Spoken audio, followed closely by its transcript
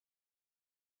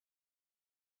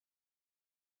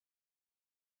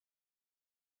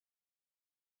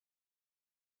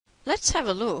Let's have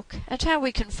a look at how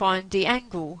we can find the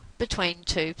angle between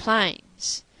two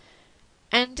planes.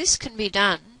 And this can be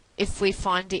done if we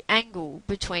find the angle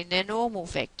between their normal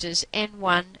vectors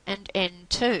n1 and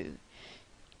n2,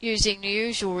 using the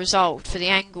usual result for the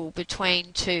angle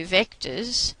between two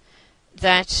vectors,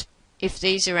 that if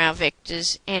these are our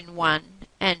vectors n1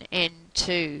 and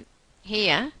n2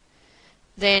 here,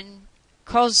 then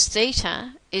cos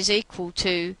theta is equal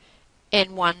to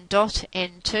n1 dot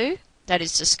n2, that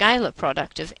is the scalar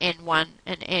product of n1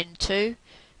 and n2,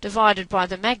 divided by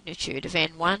the magnitude of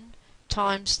n1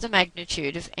 times the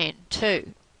magnitude of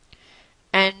n2.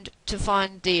 And to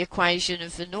find the equation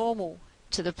of the normal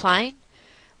to the plane,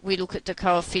 we look at the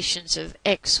coefficients of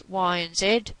x, y and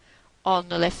z on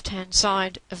the left hand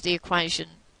side of the equation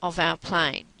of our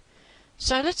plane.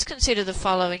 So let's consider the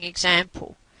following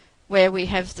example, where we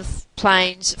have the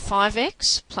planes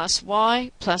 5x plus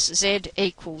y plus z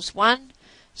equals 1,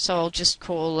 so I'll just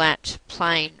call that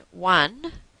plane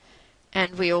 1,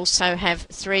 and we also have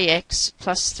 3x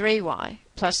plus 3y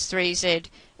plus 3z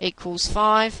equals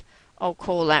 5, I'll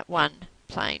call that one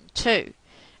plane 2,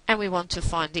 and we want to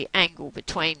find the angle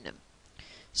between them.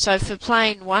 So for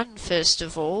plane 1, first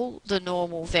of all, the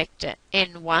normal vector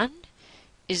n1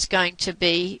 is going to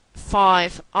be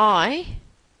 5i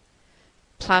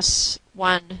plus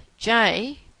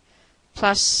 1j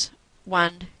plus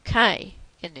 1k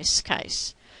in this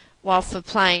case. While for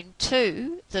plane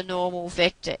 2, the normal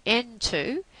vector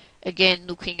n2, again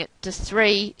looking at the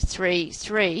 3, 3,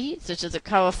 3, that are the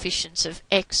coefficients of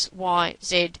x, y,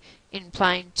 z in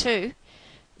plane 2,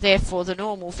 therefore the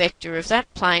normal vector of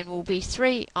that plane will be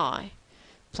 3i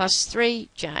plus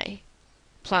 3j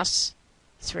plus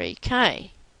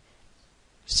 3k.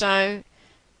 So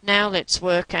now let's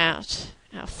work out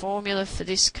our formula for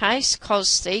this case.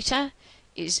 Cos theta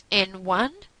is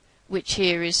n1, which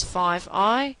here is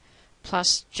 5i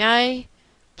plus j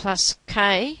plus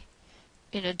k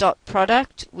in a dot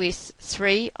product with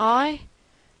 3i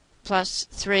plus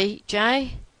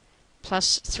 3j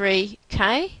plus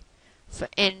 3k for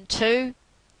n2,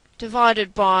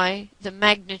 divided by the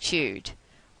magnitude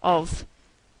of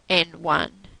n1.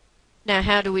 Now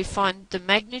how do we find the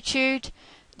magnitude?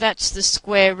 That's the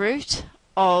square root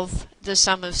of the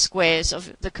sum of squares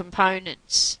of the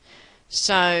components.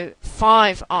 So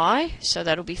 5i, so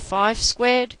that'll be 5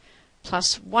 squared,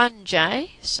 plus 1j,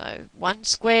 so 1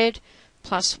 squared,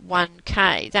 plus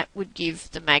 1k. That would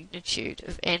give the magnitude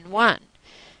of n1.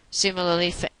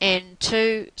 Similarly for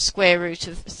n2, square root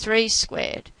of 3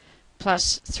 squared,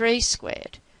 plus 3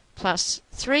 squared, plus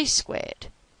 3 squared.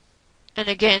 And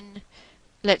again,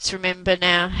 let's remember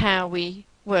now how we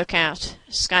work out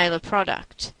scalar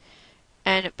product.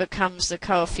 And it becomes the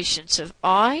coefficients of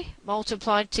I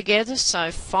multiplied together,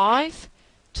 so 5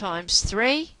 times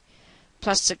 3,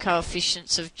 plus the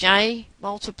coefficients of j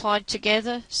multiplied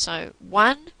together, so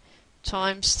 1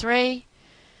 times 3,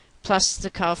 plus the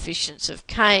coefficients of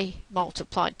k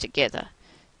multiplied together,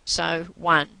 so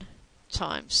 1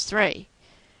 times 3.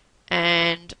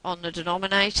 And on the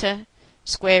denominator,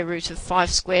 square root of 5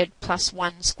 squared plus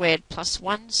 1 squared plus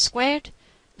 1 squared,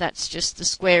 that's just the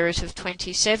square root of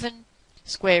 27,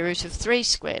 square root of 3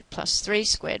 squared plus 3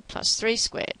 squared plus 3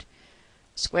 squared,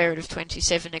 square root of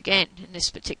 27 again in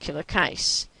this particular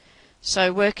case.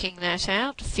 So working that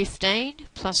out, 15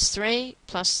 plus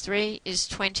 3 is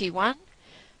 21,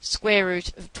 square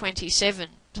root of 27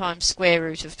 times square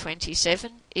root of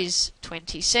 27 is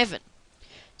 27.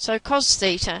 So cos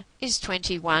theta is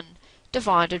 21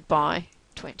 divided by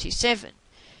 27.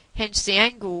 Hence the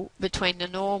angle between the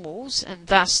normals, and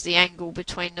thus the angle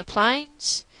between the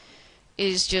planes,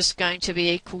 is just going to be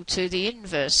equal to the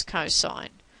inverse cosine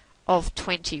of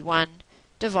 21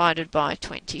 divided by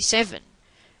 27.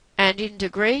 And in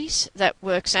degrees, that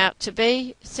works out to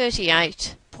be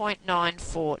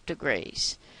 38.94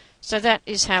 degrees. So that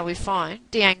is how we find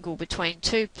the angle between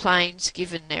two planes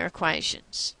given their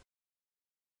equations.